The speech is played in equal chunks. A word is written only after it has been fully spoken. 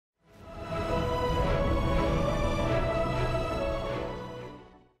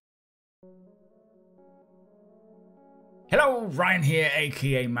Hello, Ryan here,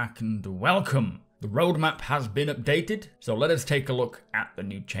 aka Mac, and welcome. The roadmap has been updated, so let us take a look at the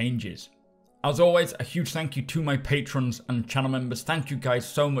new changes. As always, a huge thank you to my patrons and channel members. Thank you guys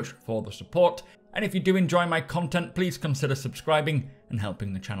so much for the support. And if you do enjoy my content, please consider subscribing and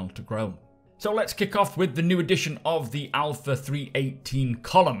helping the channel to grow. So let's kick off with the new edition of the Alpha 318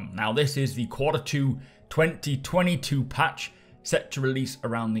 column. Now this is the Q2 2022 patch, set to release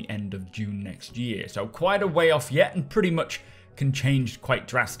around the end of June next year. So quite a way off yet, and pretty much can change quite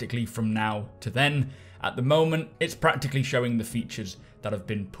drastically from now to then. At the moment, it's practically showing the features that have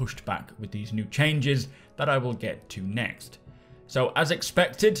been pushed back with these new changes that I will get to next. So as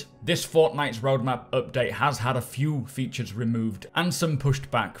expected, this fortnight's roadmap update has had a few features removed and some pushed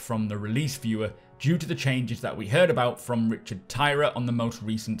back from the release viewer due to the changes that we heard about from Richard Tyra on the most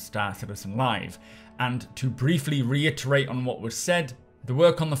recent Star Citizen Live. And to briefly reiterate on what was said, the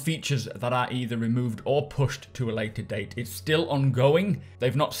work on the features that are either removed or pushed to a later date is still ongoing.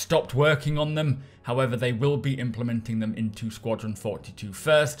 They've not stopped working on them, however they will be implementing them into Squadron 42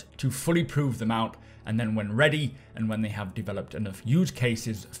 first to fully prove them out, and then when ready and when they have developed enough use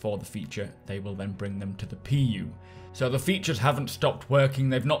cases for the feature, they will then bring them to the PU. So the features haven't stopped working,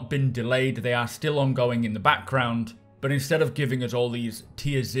 they've not been delayed, they are still ongoing in the background. But instead of giving us all these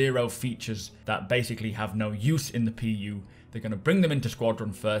tier 0 features that basically have no use in the PU, they're going to bring them into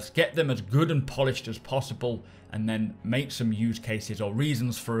Squadron first, get them as good and polished as possible, and then make some use cases or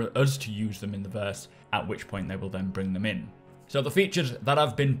reasons for us to use them in the verse, at which point they will then bring them in. So the features that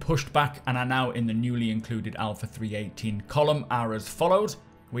have been pushed back and are now in the newly included Alpha 318 column are as follows.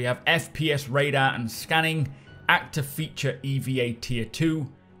 We have FPS radar and scanning, active feature EVA tier 2,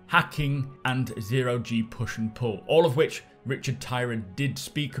 hacking, and 0G push and pull, all of which Richard Tyra did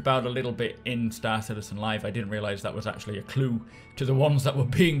speak about a little bit in Star Citizen Live. I didn't realise that was actually a clue to the ones that were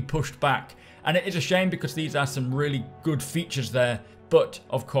being pushed back. And it is a shame because these are some really good features there, but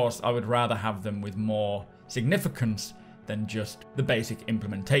of course I would rather have them with more significance than just the basic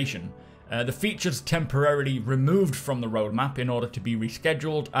implementation. The features temporarily removed from the roadmap in order to be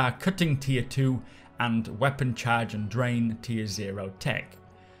rescheduled are cutting tier 2 and weapon charge and drain tier 0 tech.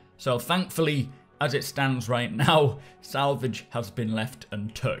 So thankfully, as it stands right now, salvage has been left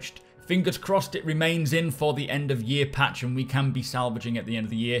untouched. Fingers crossed it remains in for the end of year patch and we can be salvaging at the end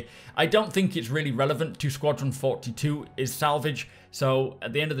of the year. I don't think it's really relevant to Squadron 42 is salvage, so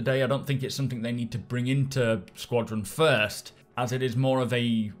at the end of the day I don't think it's something they need to bring into Squadron first, as it is more of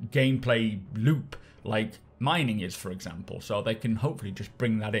a gameplay loop like mining is, for example, so they can hopefully just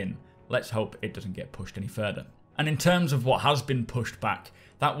bring that in. Let's hope it doesn't get pushed any further. And in terms of what has been pushed back,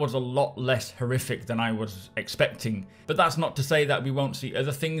 that was a lot less horrific than I was expecting. But that's not to say that we won't see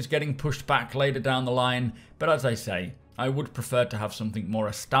other things getting pushed back later down the line. But as I say, I would prefer to have something more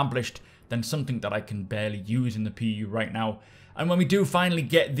established than something that I can barely use in the PU right now. And when we do finally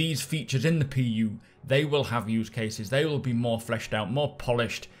get these features in the PU, they will have use cases. They will be more fleshed out, more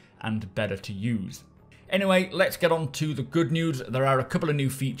polished, and better to use. Anyway, let's get on to the good news. There are a couple of new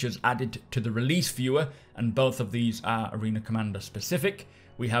features added to the release viewer, and both of these are Arena Commander specific.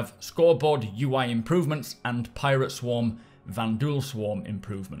 We have Scoreboard UI improvements and Pirate Swarm, Vanduul Swarm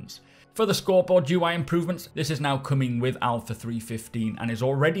improvements. For the Scoreboard UI improvements, this is now coming with Alpha 315 and is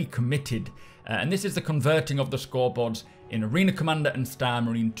already committed. And this is the converting of the scoreboards in Arena Commander and Star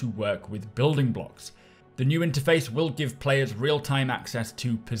Marine to work with building blocks. The new interface will give players real-time access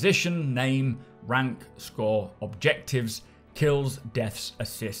to position, name, rank, score, objectives, kills, deaths,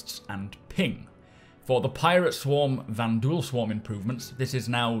 assists, and ping. For the Pirate Swarm, Vanduul Swarm improvements, this is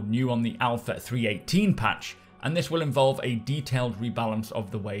now new on the Alpha 318 patch, and this will involve a detailed rebalance of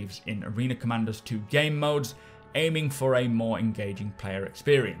the waves in Arena Commander's 2 game modes, aiming for a more engaging player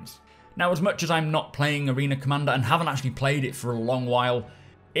experience. Now, as much as I'm not playing Arena Commander and haven't actually played it for a long while,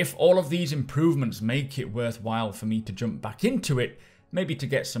 if all of these improvements make it worthwhile for me to jump back into it, maybe to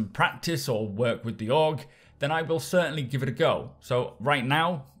get some practice or work with the org, then I will certainly give it a go. So right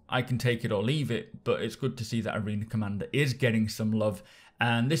now, I can take it or leave it, but it's good to see that Arena Commander is getting some love.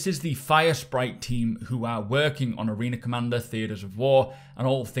 And this is the Fire Sprite team who are working on Arena Commander, Theatres of War, and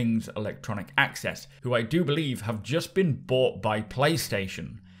all things electronic access, who I do believe have just been bought by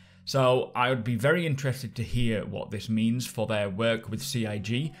PlayStation. So I would be very interested to hear what this means for their work with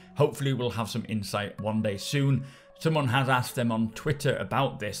CIG. Hopefully we'll have some insight one day soon. Someone has asked them on Twitter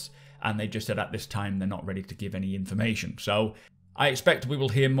about this, and they just said at this time they're not ready to give any information. So I expect we will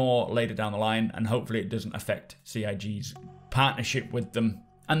hear more later down the line, and hopefully it doesn't affect CIG's partnership with them,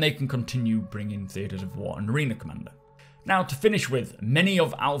 and they can continue bringing Theatres of War and Arena Commander. Now, to finish with, many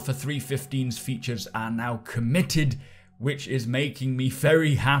of Alpha 315's features are now committed which is making me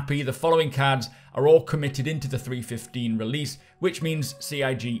very happy. The following cards are all committed into the 315 release, which means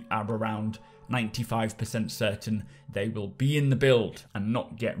CIG are around 95% certain they will be in the build and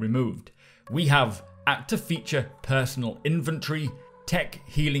not get removed. We have Active Feature Personal Inventory, Tech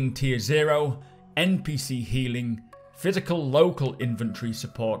Healing Tier 0, NPC Healing, Physical Local Inventory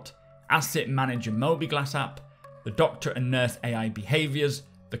Support, Asset Manager Mobiglass app, the Doctor and Nurse AI Behaviors,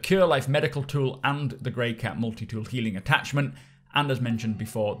 the Cure Life Medical Tool and the Grey Cat Multi-Tool Healing Attachment, and as mentioned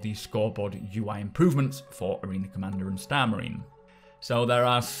before, the Scoreboard UI improvements for Arena Commander and Star Marine. So there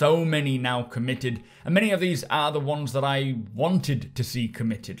are so many now committed, and many of these are the ones that I wanted to see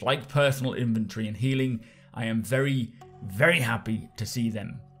committed, like Personal Inventory and Healing. I am very, very happy to see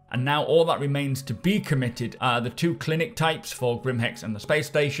them. And now all that remains to be committed are the 2 clinic types for Grimhex and the space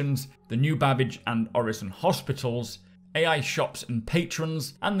stations, the new Babbage and Orison hospitals, AI shops and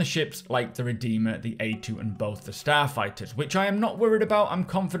patrons, and the ships like the Redeemer, the A2 and both the Starfighters, which I am not worried about. I'm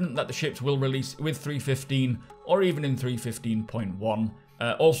confident that the ships will release with 315 or even in 315.1.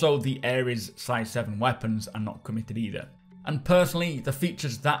 Also, the Ares size 7 weapons are not committed either. And personally, the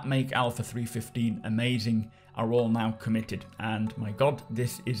features that make Alpha 315 amazing are all now committed. And my god,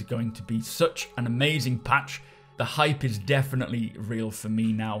 this is going to be such an amazing patch. The hype is definitely real for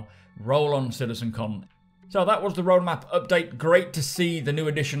me now. Roll on, CitizenCon. So that was the roadmap update. Great to see the new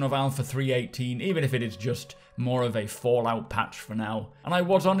edition of Alpha 318, even if it is just more of a Fallout patch for now. And I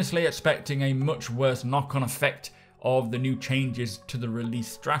was honestly expecting a much worse knock-on effect of the new changes to the release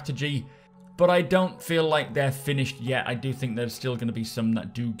strategy, but I don't feel like they're finished yet. I do think there's still going to be some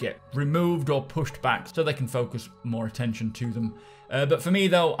that do get removed or pushed back so they can focus more attention to them. But for me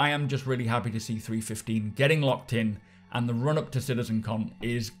though, I am just really happy to see 315 getting locked in, and the run up to CitizenCon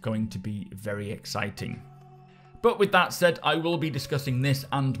is going to be very exciting. But with that said, I will be discussing this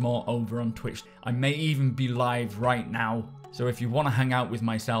and more over on Twitch. I may even be live right now. So if you want to hang out with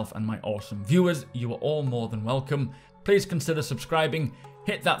myself and my awesome viewers, you are all more than welcome. Please consider subscribing.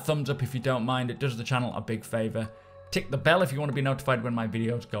 Hit that thumbs up if you don't mind. It does the channel a big favor. Tick the bell if you want to be notified when my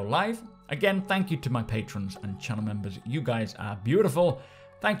videos go live. Again, thank you to my patrons and channel members. You guys are beautiful.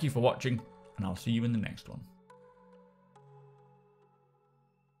 Thank you for watching, and I'll see you in the next one.